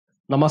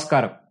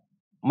നമസ്കാരം.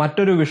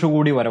 മറ്റൊരു വിഷു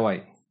കൂടി വരവായി.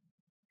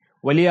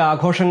 വലിയ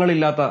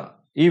ആഘോഷങ്ങളില്ലാത്ത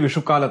ഈ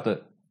വിഷുക്കാലത്ത്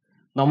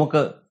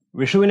നമുക്ക്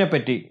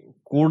വിഷുവിനെപ്പറ്റി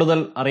കൂടുതൽ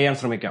അറിയാൻ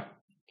ശ്രമിക്കാം.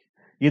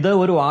 ഇത്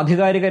ഒരു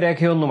ആധികാരിക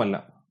രേഖയൊന്നുമല്ല.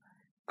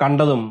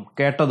 കണ്ടതും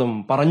കേട്ടതും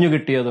പറഞ്ഞു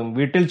കിട്ടിയതും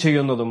വീട്ടിൽ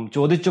ചെയ്യുന്നതും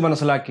ചോദിച്ചു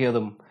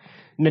മനസ്സിലാക്കിയതും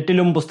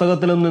നെറ്റിലും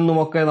പുസ്തകത്തിലും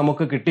നിന്നുമൊക്കെ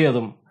നമുക്ക്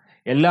കിട്ടിയതും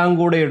എല്ലാം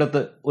കൂടെ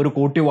എടുത്ത് ഒരു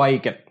കൂട്ടി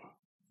വായിക്കൽ.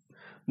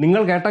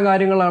 നിങ്ങൾ കേട്ട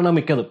കാര്യങ്ങളാണ്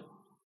മിക്കതും.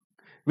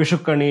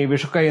 വിഷുക്കണി,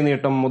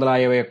 വിഷുക്കൈനീട്ടം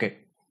മുതലായവയൊക്കെ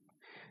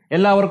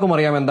എല്ലാവർക്കും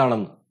അറിയാം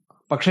എന്താണെന്ന്.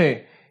 പക്ഷേ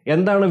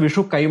എന്താണ്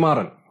വിഷു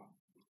കൈമാറൽ?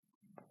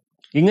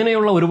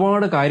 ഇങ്ങനെയുള്ള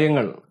ഒരുപാട്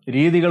കാര്യങ്ങൾ,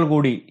 രീതികൾ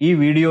കൂടി ഈ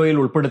വീഡിയോയിൽ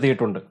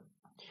ഉൾപ്പെടുത്തിയിട്ടുണ്ട്.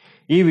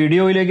 ഈ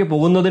വീഡിയോയിലേക്ക്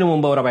പോകുന്നതിന്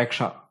മുമ്പ്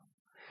ഒരപേക്ഷ.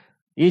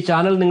 ഈ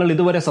ചാനൽ നിങ്ങൾ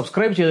ഇതുവരെ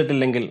സബ്സ്ക്രൈബ്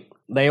ചെയ്തിട്ടില്ലെങ്കിൽ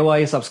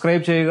ദയവായി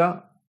സബ്സ്ക്രൈബ് ചെയ്യുക.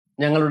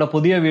 ഞങ്ങളുടെ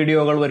പുതിയ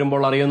വീഡിയോകൾ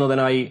വരുമ്പോൾ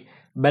അറിയുന്നതിനായി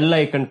ബെൽ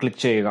ഐക്കൺ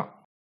ക്ലിക്ക് ചെയ്യുക.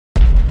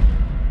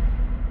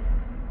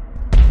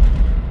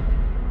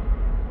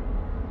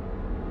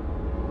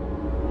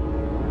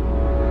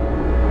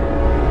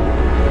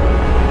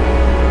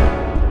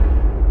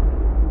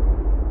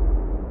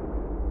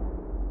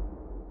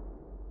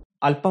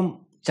 അല്പം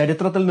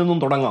ചരിത്രത്തിൽ നിന്നും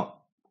തുടങ്ങാം.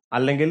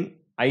 അല്ലെങ്കിൽ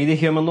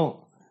ഐതിഹ്യമെന്നോ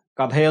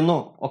കഥയെന്നോ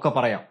ഒക്കെ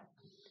പറയാം.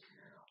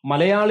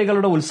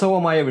 മലയാളികളുടെ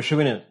ഉത്സവമായ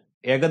വിഷുവിന്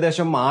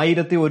ഏകദേശം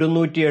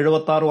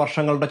 1176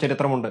 വർഷങ്ങളുടെ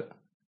ചരിത്രമുണ്ട്.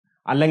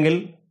 അല്ലെങ്കിൽ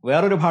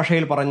വേറൊരു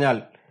ഭാഷയിൽ പറഞ്ഞാൽ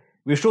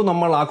വിഷു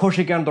നമ്മൾ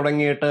ആഘോഷിക്കാൻ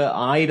തുടങ്ങിയിട്ട്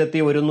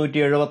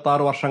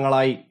 1176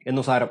 വർഷങ്ങളായി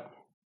എന്നു സാരം.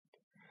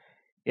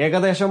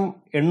 ഏകദേശം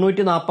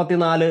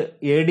 844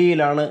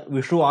 AD-യിലാണ്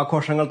വിഷു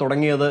ആഘോഷങ്ങൾ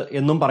തുടങ്ങിയത്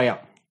എന്നും പറയാം.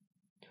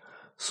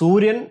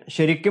 സൂര്യൻ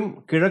ശരിക്കും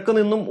കിഴക്ക്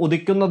നിന്നും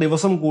ഉദിക്കുന്ന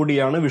ദിവസം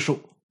കൂടിയാണ് വിഷു.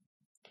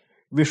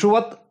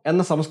 വിഷുവത്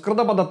എന്ന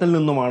സംസ്കൃത പദത്തിൽ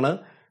നിന്നുമാണ്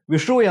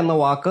വിഷു എന്ന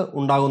വാക്ക്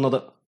ഉണ്ടാകുന്നത്.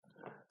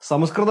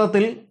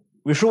 സംസ്കൃതത്തിൽ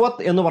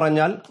വിഷുവത് എന്ന്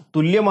പറഞ്ഞാൽ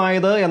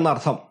തുല്യമായത്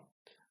എന്നർത്ഥം.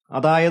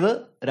 അതായത്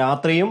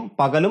രാത്രിയും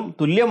പകലും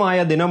തുല്യമായ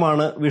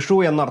ദിനമാണ് വിഷു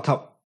എന്നർത്ഥം.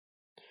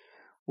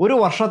 ഒരു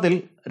വർഷത്തിൽ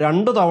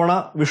 2 തവണ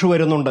വിഷു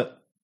വരുന്നുണ്ട്,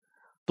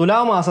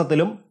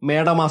 തുലാമാസത്തിലും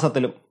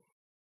മേടമാസത്തിലും.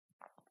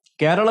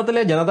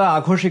 കേരളത്തിലെ ജനത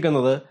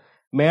ആഘോഷിക്കുന്നത്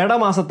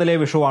മേടമാസത്തിലെ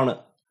വിഷുവാണ്.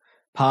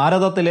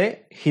 ഭാരതത്തിലെ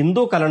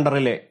ഹിന്ദു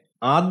കലണ്ടറിലെ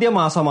ആദ്യ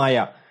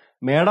മാസമായ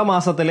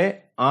മേടമാസത്തിലെ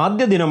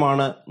ആദ്യ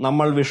ദിനമാണ്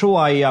നമ്മൾ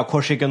വിഷുവായി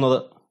ആഘോഷിക്കുന്നത്.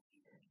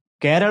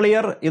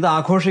 കേരളീയർ ഇത്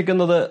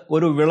ആഘോഷിക്കുന്നത്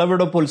ഒരു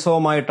വിളവെടുപ്പ്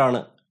ഉത്സവമായിട്ടാണ്.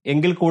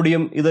 എങ്കിൽ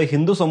കൂടിയും ഇത്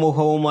ഹിന്ദു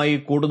സമൂഹവുമായി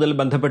കൂടുതൽ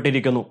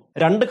ബന്ധപ്പെട്ടിരിക്കുന്നു.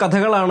 2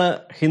 കഥകളാണ്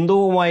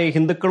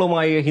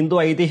ഹിന്ദുക്കളുമായി, ഹിന്ദു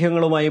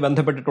ഐതിഹ്യങ്ങളുമായി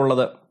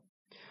ബന്ധപ്പെട്ടിട്ടുള്ളത്.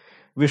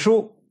 വിഷു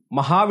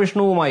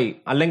മഹാവിഷ്ണുവുമായി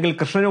അല്ലെങ്കിൽ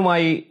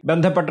കൃഷ്ണനുമായി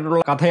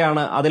ബന്ധപ്പെട്ടിട്ടുള്ള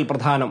കഥയാണ് അതിൽ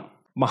പ്രധാനം.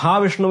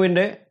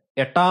 മഹാവിഷ്ണുവിന്റെ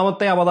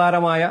 8ാമത്തെ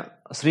അവതാരമായ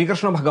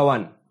ശ്രീകൃഷ്ണ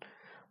ഭഗവാൻ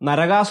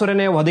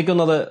നരകാസുരനെ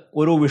വധിക്കുന്നത്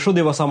ഒരു വിഷു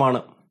ദിവസമാണ്.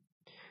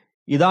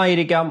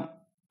 ഇതായിരിക്കാം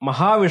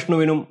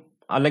മഹാവിഷ്ണുവിനും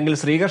അല്ലെങ്കിൽ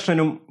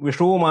ശ്രീകൃഷ്ണനും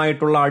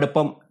വിഷുവുമായിട്ടുള്ള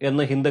അടുപ്പം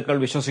എന്ന് ഹിന്ദുക്കൾ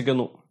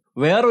വിശ്വസിക്കുന്നു.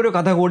 വേറൊരു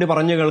കഥ കൂടി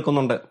പറഞ്ഞു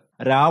കേൾക്കുന്നുണ്ട്.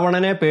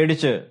 രാവണനെ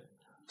പേടിച്ച്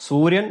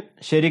സൂര്യൻ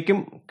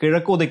ശരിക്കും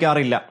കിഴക്ക്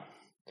ഉദിക്കാറില്ല.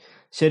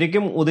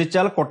 ശരിക്കും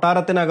ഉദിച്ചാൽ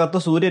കൊട്ടാരത്തിനകത്ത്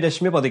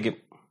സൂര്യരശ്മി പതിക്കും.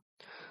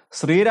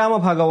 ശ്രീരാമ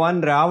ഭഗവാൻ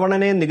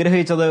രാവണനെ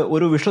നിഗ്രഹിച്ചത്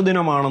ഒരു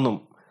വിഷുദിനമാണെന്നും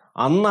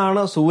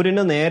അന്നാണ്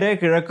സൂര്യന് നേരെ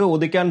കിഴക്ക്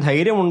ഉദിക്കാൻ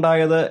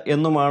ധൈര്യമുണ്ടായത്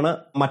എന്നുമാണ്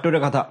മറ്റൊരു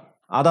കഥ.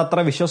 അതത്ര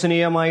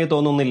വിശ്വസനീയമായി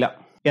തോന്നുന്നില്ല.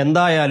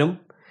 എന്തായാലും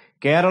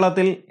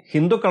കേരളത്തിൽ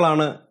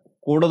ഹിന്ദുക്കളാണ്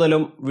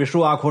കൂടുതലും വിഷു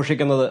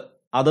ആഘോഷിക്കുന്നത്.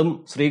 അതും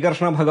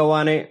ശ്രീകൃഷ്ണ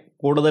ഭഗവാനെ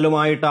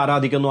കൂടുതലുമായിട്ട്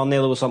ആരാധിക്കുന്നു അന്നേ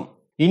ദിവസം.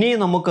 ഇനി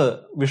നമുക്ക്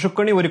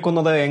വിഷുക്കണി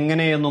ഒരുക്കുന്നത്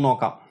എങ്ങനെയെന്ന്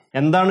നോക്കാം.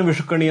 എന്താണ്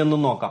വിഷുക്കണി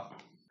എന്നും നോക്കാം.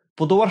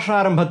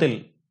 പുതുവർഷാരംഭത്തിൽ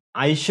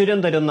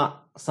ഐശ്വര്യം തരുന്ന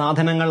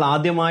സാധനങ്ങൾ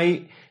ആദ്യമായി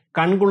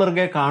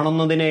കൺകുളിർക്കെ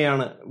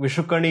കാണുന്നതിനെയാണ്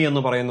വിഷുക്കണി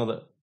എന്ന് പറയുന്നത്.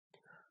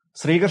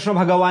 ശ്രീകൃഷ്ണ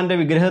ഭഗവാന്റെ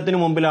വിഗ്രഹത്തിന്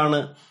മുമ്പിലാണ്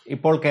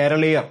ഇപ്പോൾ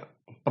കേരളീയർ,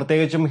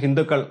 പ്രത്യേകിച്ചും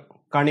ഹിന്ദുക്കൾ,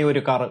 കണി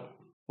ഒരുക്കാറ്.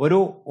 ഒരു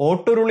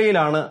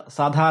ഓട്ടുരുളിയിലാണ്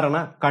സാധാരണ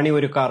കണി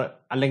ഒരുക്കാറ്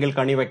അല്ലെങ്കിൽ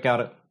കണി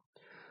വയ്ക്കാറ്.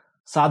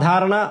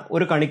 സാധാരണ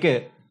ഒരു കണിക്ക്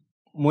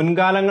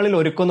മുൻകാലങ്ങളിൽ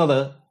ഒരുക്കുന്നത്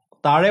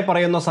താഴെ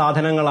പറയുന്ന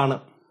സാധനങ്ങളാണ്.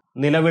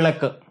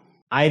 നിലവിളക്ക്,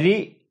 അരി,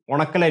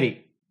 ഉണക്കലരി,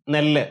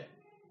 നെല്ല്,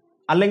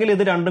 അല്ലെങ്കിൽ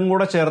ഇത് രണ്ടും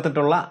കൂടെ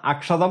ചേർത്തിട്ടുള്ള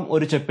അക്ഷതം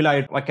ഒരു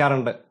ചെപ്പിലായിട്ട്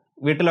വയ്ക്കാറുണ്ട്.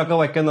 വീട്ടിലൊക്കെ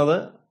വയ്ക്കുന്നത്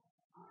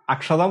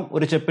അക്ഷതം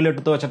ഒരു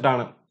ചെപ്പിലെടുത്ത്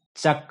വെച്ചിട്ടാണ്.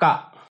 ചക്ക,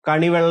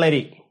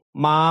 കണിവെള്ളരി,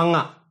 മാങ്ങ,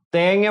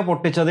 തേങ്ങ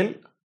പൊട്ടിച്ചതിൽ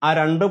ആ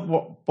 2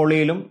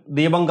 പൊളിയിലും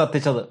ദീപം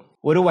കത്തിച്ചത്.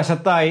 ഒരു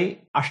വശത്തായി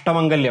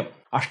അഷ്ടമംഗല്യം.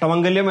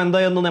 അഷ്ടമംഗല്യം എന്താ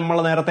എന്ന് നമ്മൾ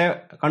നേരത്തെ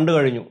കണ്ടു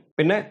കഴിഞ്ഞു.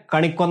 പിന്നെ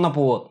കണിക്കൊന്ന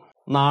പൂവ്,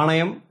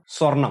 നാണയം,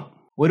 സ്വർണം,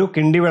 ഒരു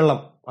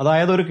കിണ്ടിവെള്ളം,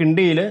 അതായത് ഒരു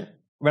കിണ്ടിയിൽ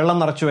വെള്ളം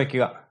നിറച്ചു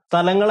വെക്കുക.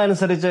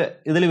 സ്ഥലങ്ങളനുസരിച്ച്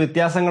ഇതിൽ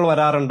വ്യത്യാസങ്ങൾ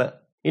വരാറുണ്ട്.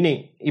 ഇനി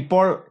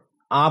ഇപ്പോൾ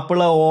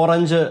ആപ്പിള്,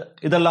 ഓറഞ്ച്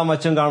ഇതെല്ലാം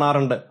വച്ചും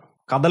കാണാറുണ്ട്.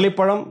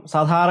 കദളിപ്പഴം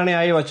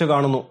സാധാരണയായി വച്ചു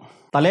കാണുന്നു.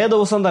 തലേ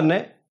ദിവസം തന്നെ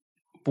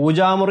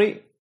പൂജാമുറി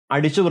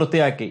അടിച്ചു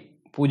വൃത്തിയാക്കി,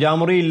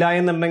 പൂജാമുറി ഇല്ല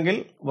എന്നുണ്ടെങ്കിൽ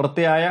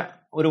വൃത്തിയായ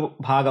ഒരു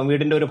ഭാഗം,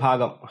 വീടിന്റെ ഒരു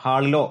ഭാഗം,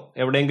 ഹാളിലോ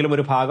എവിടെയെങ്കിലും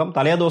ഒരു ഭാഗം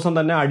തലേ ദിവസം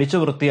തന്നെ അടിച്ചു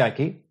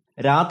വൃത്തിയാക്കി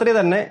രാത്രി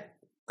തന്നെ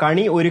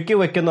കണി ഒരുക്കി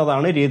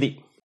വയ്ക്കുന്നതാണ് രീതി.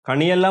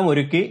 കണിയെല്ലാം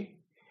ഒരുക്കി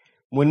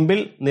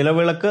മുൻപിൽ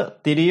നിലവിളക്ക്,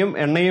 തിരിയും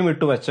എണ്ണയും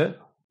ഇട്ടുവച്ച്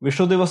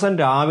വിഷു ദിവസം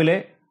രാവിലെ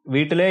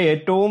വീട്ടിലെ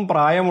ഏറ്റവും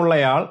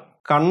പ്രായമുള്ളയാൾ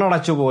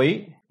കണ്ണടച്ചുപോയി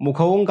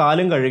മുഖവും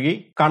കാലും കഴുകി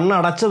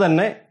കണ്ണടച്ച്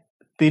തന്നെ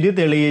തിരി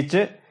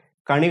തെളിയിച്ച്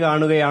കണി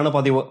കാണുകയാണ്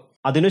പതിവ്.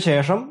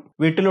 അതിനുശേഷം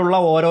വീട്ടിലുള്ള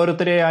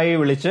ഓരോരുത്തരെയായി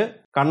വിളിച്ച്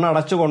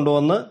കണ്ണടച്ചു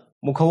കൊണ്ടുവന്ന്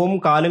മുഖവും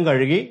കാലും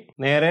കഴുകി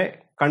നേരെ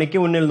കണിക്ക്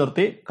മുന്നിൽ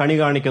നിർത്തി കണി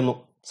കാണിക്കുന്നു.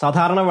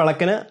 സാധാരണ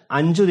വിളക്കിന്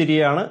 5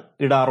 തിരിയാണ്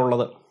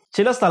ഇടാറുള്ളത്.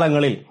 ചില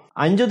സ്ഥലങ്ങളിൽ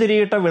 5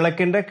 തിരിയിട്ട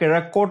വിളക്കിന്റെ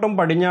കിഴക്കോട്ടും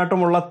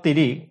പടിഞ്ഞാട്ടുമുള്ള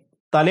തിരി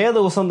തലേ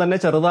ദിവസം തന്നെ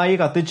ചെറുതായി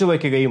കത്തിച്ചു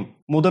വയ്ക്കുകയും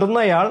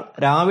മുതിർന്നയാൾ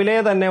രാവിലെ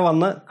തന്നെ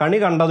വന്ന് കണി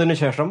കണ്ടതിനു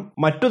ശേഷം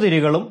മറ്റു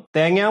തിരികളും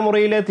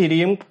തേങ്ങാമുറിയിലെ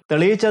തിരിയും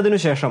തെളിയിച്ചതിനു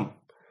ശേഷം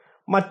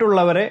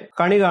മറ്റുള്ളവരെ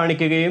കണി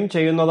കാണിക്കുകയും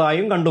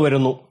ചെയ്യുന്നതായും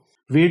കണ്ടുവരുന്നു.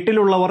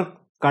 വീട്ടിലുള്ളവർ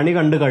കണി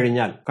കണ്ടു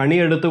കഴിഞ്ഞാൽ കണി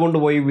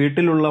എടുത്തുകൊണ്ടുപോയി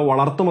വീട്ടിലുള്ള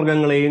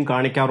വളർത്തുമൃഗങ്ങളെയും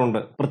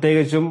കാണിക്കാറുണ്ട്.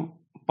 പ്രത്യേകിച്ചും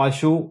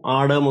പശു,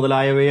 ആട്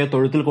മുതലായവയെ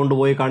തൊഴുത്തിൽ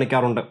കൊണ്ടുപോയി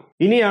കാണിക്കാറുണ്ട്.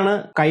 ഇനിയാണ്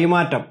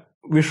കൈമാറ്റം,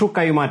 വിഷു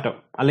കൈമാറ്റം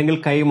അല്ലെങ്കിൽ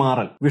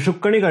കൈമാറൽ.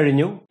 വിഷുക്കണി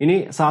കഴിഞ്ഞു. ഇനി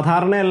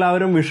സാധാരണ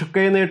എല്ലാവരും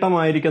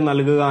വിഷുക്കൈനീട്ടമായിരിക്കും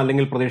നൽകുക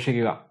അല്ലെങ്കിൽ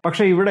പ്രതീക്ഷിക്കുക.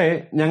 പക്ഷെ ഇവിടെ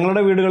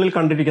ഞങ്ങളുടെ വീടുകളിൽ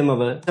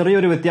കണ്ടിരിക്കുന്നത്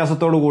ചെറിയൊരു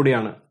വ്യത്യാസത്തോടു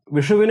കൂടിയാണ്.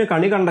 വിഷുവിന്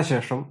കണി കണ്ട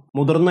ശേഷം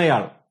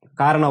മുതിർന്നയാൾ,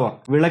 കാരണവർ,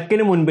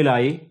 വിളക്കിന്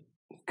മുൻപിലായി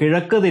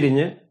കിഴക്ക്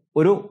തിരിഞ്ഞ്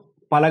ഒരു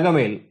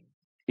പലകമേൽ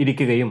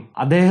ഇരിക്കുകയും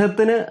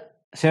അദ്ദേഹത്തിന്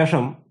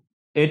ശേഷം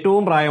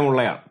ഏറ്റവും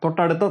പ്രായമുള്ളയാൾ,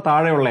 തൊട്ടടുത്ത്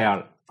താഴെയുള്ളയാൾ,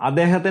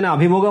 അദ്ദേഹത്തിന്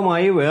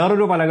അഭിമുഖമായി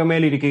വേറൊരു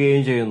പലകമേൽ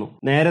ഇരിക്കുകയും ചെയ്യുന്നു.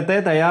 നേരത്തെ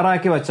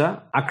തയ്യാറാക്കി വച്ച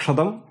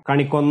അക്ഷതം,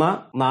 കണിക്കൊന്ന,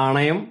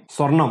 നാണയം,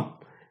 സ്വർണം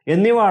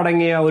എന്നിവ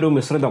അടങ്ങിയ ഒരു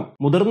മിശ്രിതം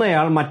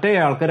മുതിർന്നയാൾ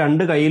മറ്റേയാൾക്ക്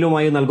 2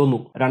 കൈയിലുമായി നൽകുന്നു.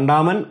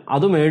 രണ്ടാമൻ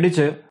അത്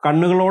മേടിച്ച്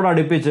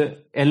കണ്ണുകളോടടുപ്പിച്ച്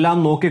എല്ലാം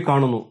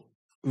നോക്കിക്കാണുന്നു.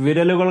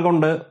 വിരലുകൾ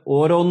കൊണ്ട്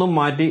ഓരോന്നും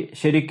മാറ്റി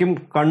ശരിക്കും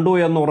കണ്ടു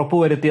എന്ന്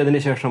ഉറപ്പുവരുത്തിയതിനു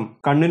ശേഷം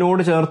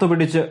കണ്ണിനോട് ചേർത്ത്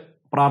പിടിച്ച്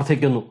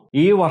പ്രാർത്ഥിക്കുന്നു.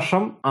 ഈ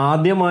വർഷം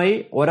ആദ്യമായി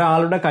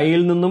ഒരാളുടെ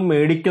കയ്യിൽ നിന്നും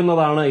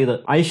മേടിക്കുന്നതാണ് ഇത്.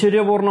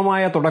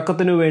 ഐശ്വര്യപൂർണമായ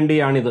തുടക്കത്തിനു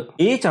വേണ്ടിയാണിത്.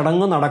 ഈ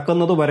ചടങ്ങ്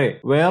നടക്കുന്നതുവരെ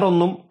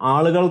വേറൊന്നും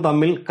ആളുകൾ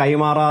തമ്മിൽ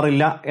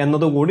കൈമാറാറില്ല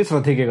എന്നതുകൂടി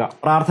ശ്രദ്ധിക്കുക.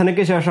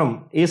 പ്രാർത്ഥനയ്ക്ക് ശേഷം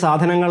ഈ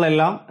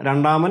സാധനങ്ങളെല്ലാം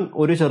രണ്ടാമൻ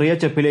ഒരു ചെറിയ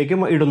ചെപ്പിലേക്ക്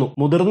ഇടുന്നു.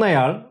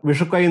 മുതിർന്നയാൾ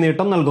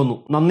വിഷുക്കൈനീട്ടം നൽകുന്നു.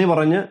 നന്ദി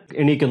പറഞ്ഞ്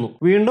എണീക്കുന്നു.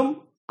 വീണ്ടും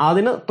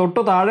അതിന്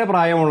തൊട്ടു താഴെ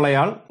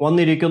പ്രായമുള്ളയാൾ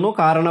വന്നിരിക്കുന്നു.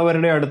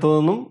 കാരണവരുടെ അടുത്തു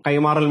നിന്നും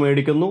കൈമാറൽ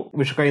മേടിക്കുന്നു,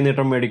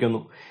 വിഷുക്കൈനീട്ടം മേടിക്കുന്നു.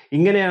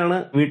 ഇങ്ങനെയാണ്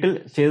വീട്ടിൽ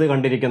ചെയ്ത്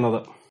കണ്ടിരിക്കുന്നത്.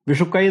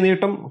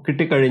 വിഷുക്കൈനീട്ടം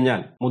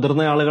കിട്ടിക്കഴിഞ്ഞാൽ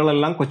മുതിർന്ന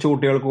ആളുകളെല്ലാം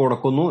കൊച്ചുകുട്ടികൾക്ക്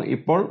കൊടുക്കുന്നു.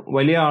 ഇപ്പോൾ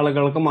വലിയ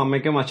ആളുകൾക്കും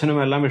അമ്മയ്ക്കും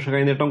അച്ഛനും എല്ലാം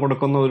വിഷുക്കൈനീട്ടം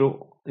കൊടുക്കുന്ന ഒരു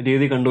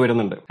രീതി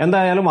കണ്ടുവരുന്നുണ്ട്.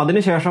 എന്തായാലും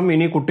അതിനുശേഷം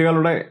ഇനി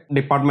കുട്ടികളുടെ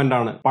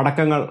ഡിപ്പാർട്ട്മെന്റാണ്.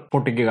 പടക്കങ്ങൾ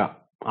പൊട്ടിക്കുക,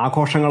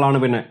 ആഘോഷങ്ങളാണ്.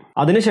 പിന്നെ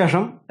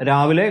അതിനുശേഷം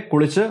രാവിലെ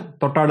കുളിച്ച്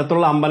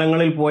തൊട്ടടുത്തുള്ള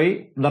അമ്പലങ്ങളിൽ പോയി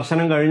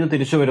ദർശനം കഴിഞ്ഞ്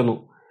തിരിച്ചു വരുന്നു.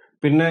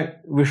 പിന്നെ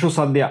വിഷു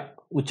സദ്യ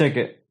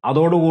ഉച്ചയ്ക്ക്.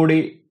 അതോടുകൂടി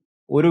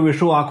ഒരു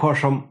വിഷു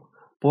ആഘോഷം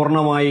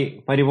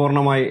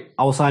പരിപൂർണമായി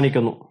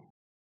അവസാനിക്കുന്നു.